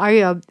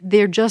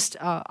 They're just,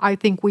 I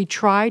think we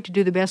try to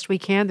do the best we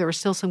can. There are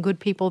still some good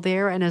people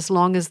there, and as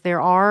long as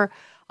there are,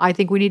 I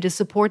think we need to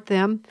support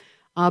them.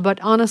 But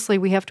honestly,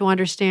 we have to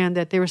understand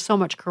that there is so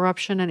much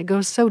corruption, and it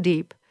goes so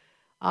deep,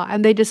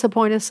 and they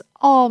disappoint us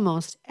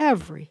almost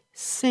every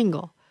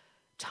single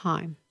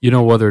time.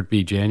 Whether it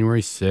be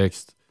January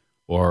 6th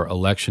or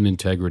election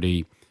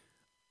integrity,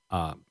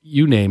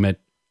 you name it,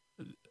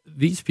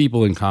 these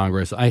people in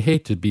Congress, I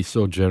hate to be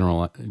so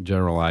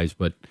generalized,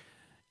 but,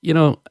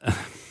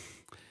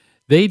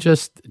 they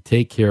just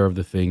take care of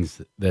the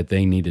things that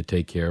they need to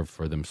take care of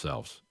for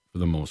themselves, for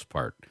the most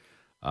part.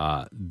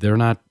 They're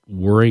not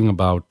worrying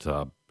about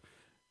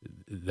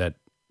that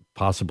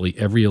possibly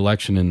every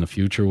election in the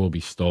future will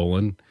be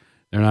stolen.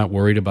 They're not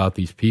worried about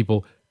these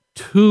people.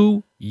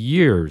 2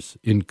 years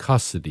in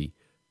custody,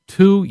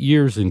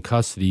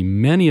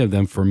 many of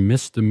them for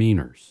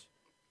misdemeanors.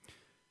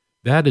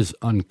 That is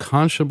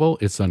unconscionable.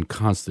 It's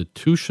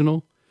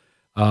unconstitutional.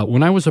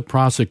 When I was a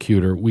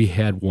prosecutor, we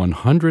had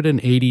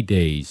 180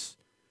 days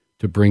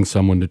to bring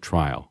someone to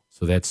trial.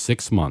 So that's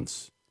 6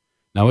 months.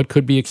 Now, it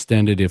could be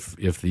extended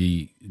if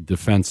the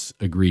defense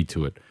agreed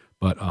to it,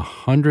 but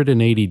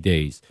 180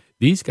 days.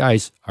 These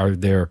guys are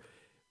there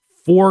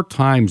 4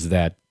 times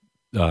that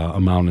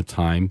amount of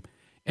time,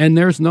 and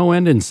there's no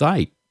end in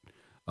sight.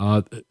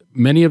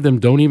 Many of them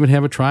don't even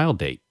have a trial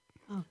date.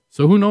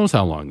 So who knows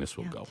how long this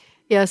will go.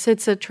 Yes,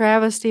 it's a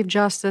travesty of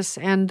justice,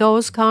 and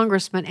those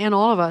congressmen and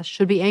all of us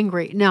should be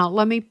angry. Now,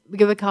 let me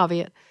give a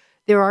caveat.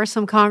 There are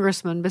some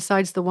congressmen,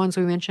 besides the ones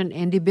we mentioned.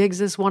 Andy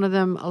Biggs is one of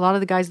them. A lot of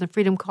the guys in the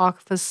Freedom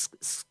Caucus,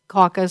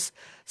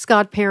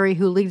 Scott Perry,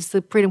 who leads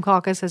the Freedom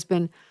Caucus, has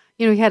been,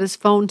 he had his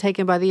phone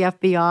taken by the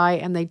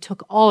FBI, and they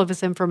took all of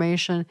his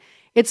information.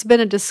 It's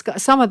been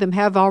some of them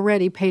have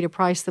already paid a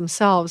price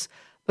themselves,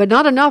 but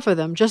not enough of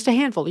them, just a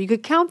handful. You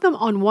could count them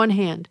on one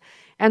hand.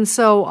 And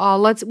so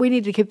we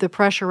need to keep the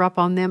pressure up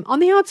on them on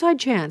the outside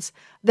chance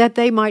that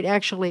they might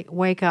actually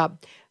wake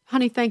up.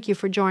 Honey, thank you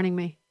for joining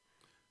me.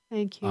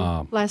 Thank you.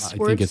 Last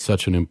words? I think it's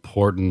such an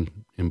important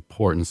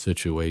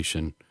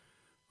situation.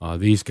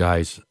 These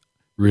guys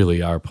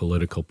really are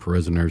political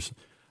prisoners.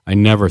 I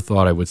never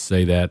thought I would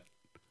say that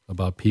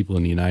about people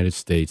in the United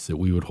States, that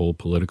we would hold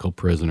political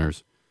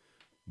prisoners,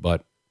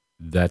 but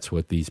that's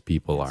what these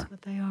people are. That's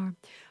what they are.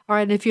 All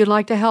right, and if you'd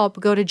like to help,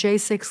 go to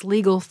J6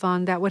 Legal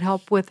Fund. That would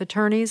help with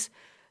attorneys.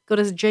 Go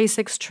to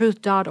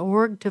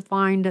j6truth.org to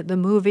find the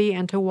movie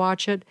and to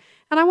watch it.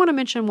 And I want to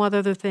mention one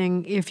other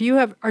thing. If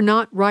you are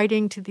not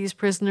writing to these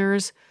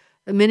prisoners,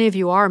 many of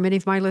you are, many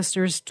of my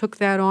listeners took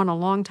that on a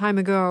long time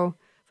ago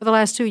for the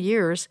last 2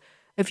 years.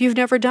 If you've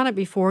never done it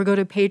before, go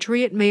to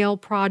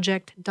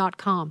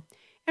patriotmailproject.com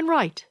and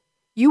write.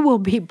 You will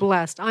be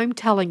blessed. I'm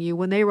telling you,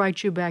 when they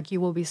write you back,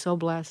 you will be so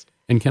blessed.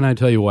 And can I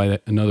tell you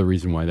another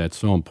reason why that's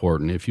so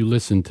important? If you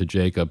listen to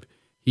Jacob,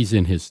 he's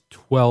in his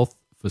 12th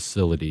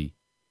facility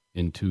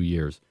in 2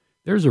 years.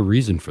 There's a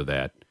reason for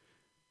that.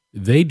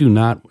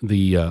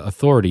 The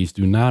authorities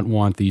do not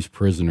want these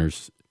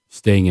prisoners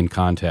staying in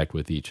contact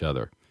with each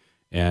other.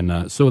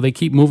 And so they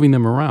keep moving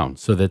them around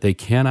so that they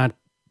cannot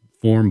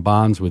form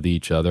bonds with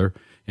each other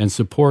and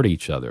support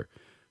each other.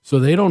 So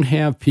they don't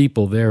have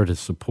people there to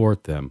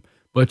support them.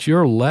 But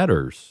your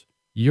letters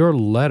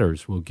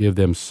will give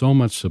them so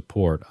much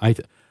support.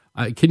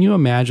 Can you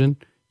imagine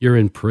you're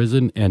in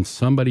prison and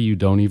somebody you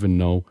don't even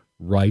know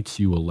writes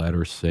you a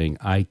letter saying,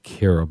 I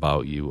care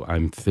about you,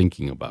 I'm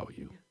thinking about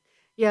you.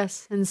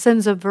 Yes, and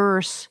sends a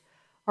verse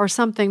or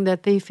something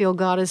that they feel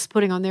God is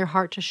putting on their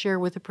heart to share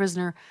with the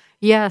prisoner.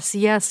 Yes,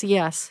 yes,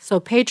 yes. So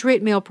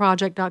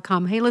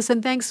patriotmailproject.com. Hey,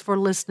 listen, thanks for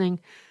listening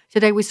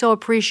today. We so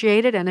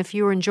appreciate it. And if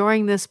you're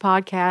enjoying this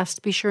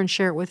podcast, be sure and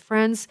share it with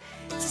friends.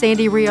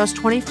 Sandy Rios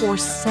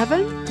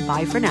 24/7.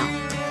 Bye for now.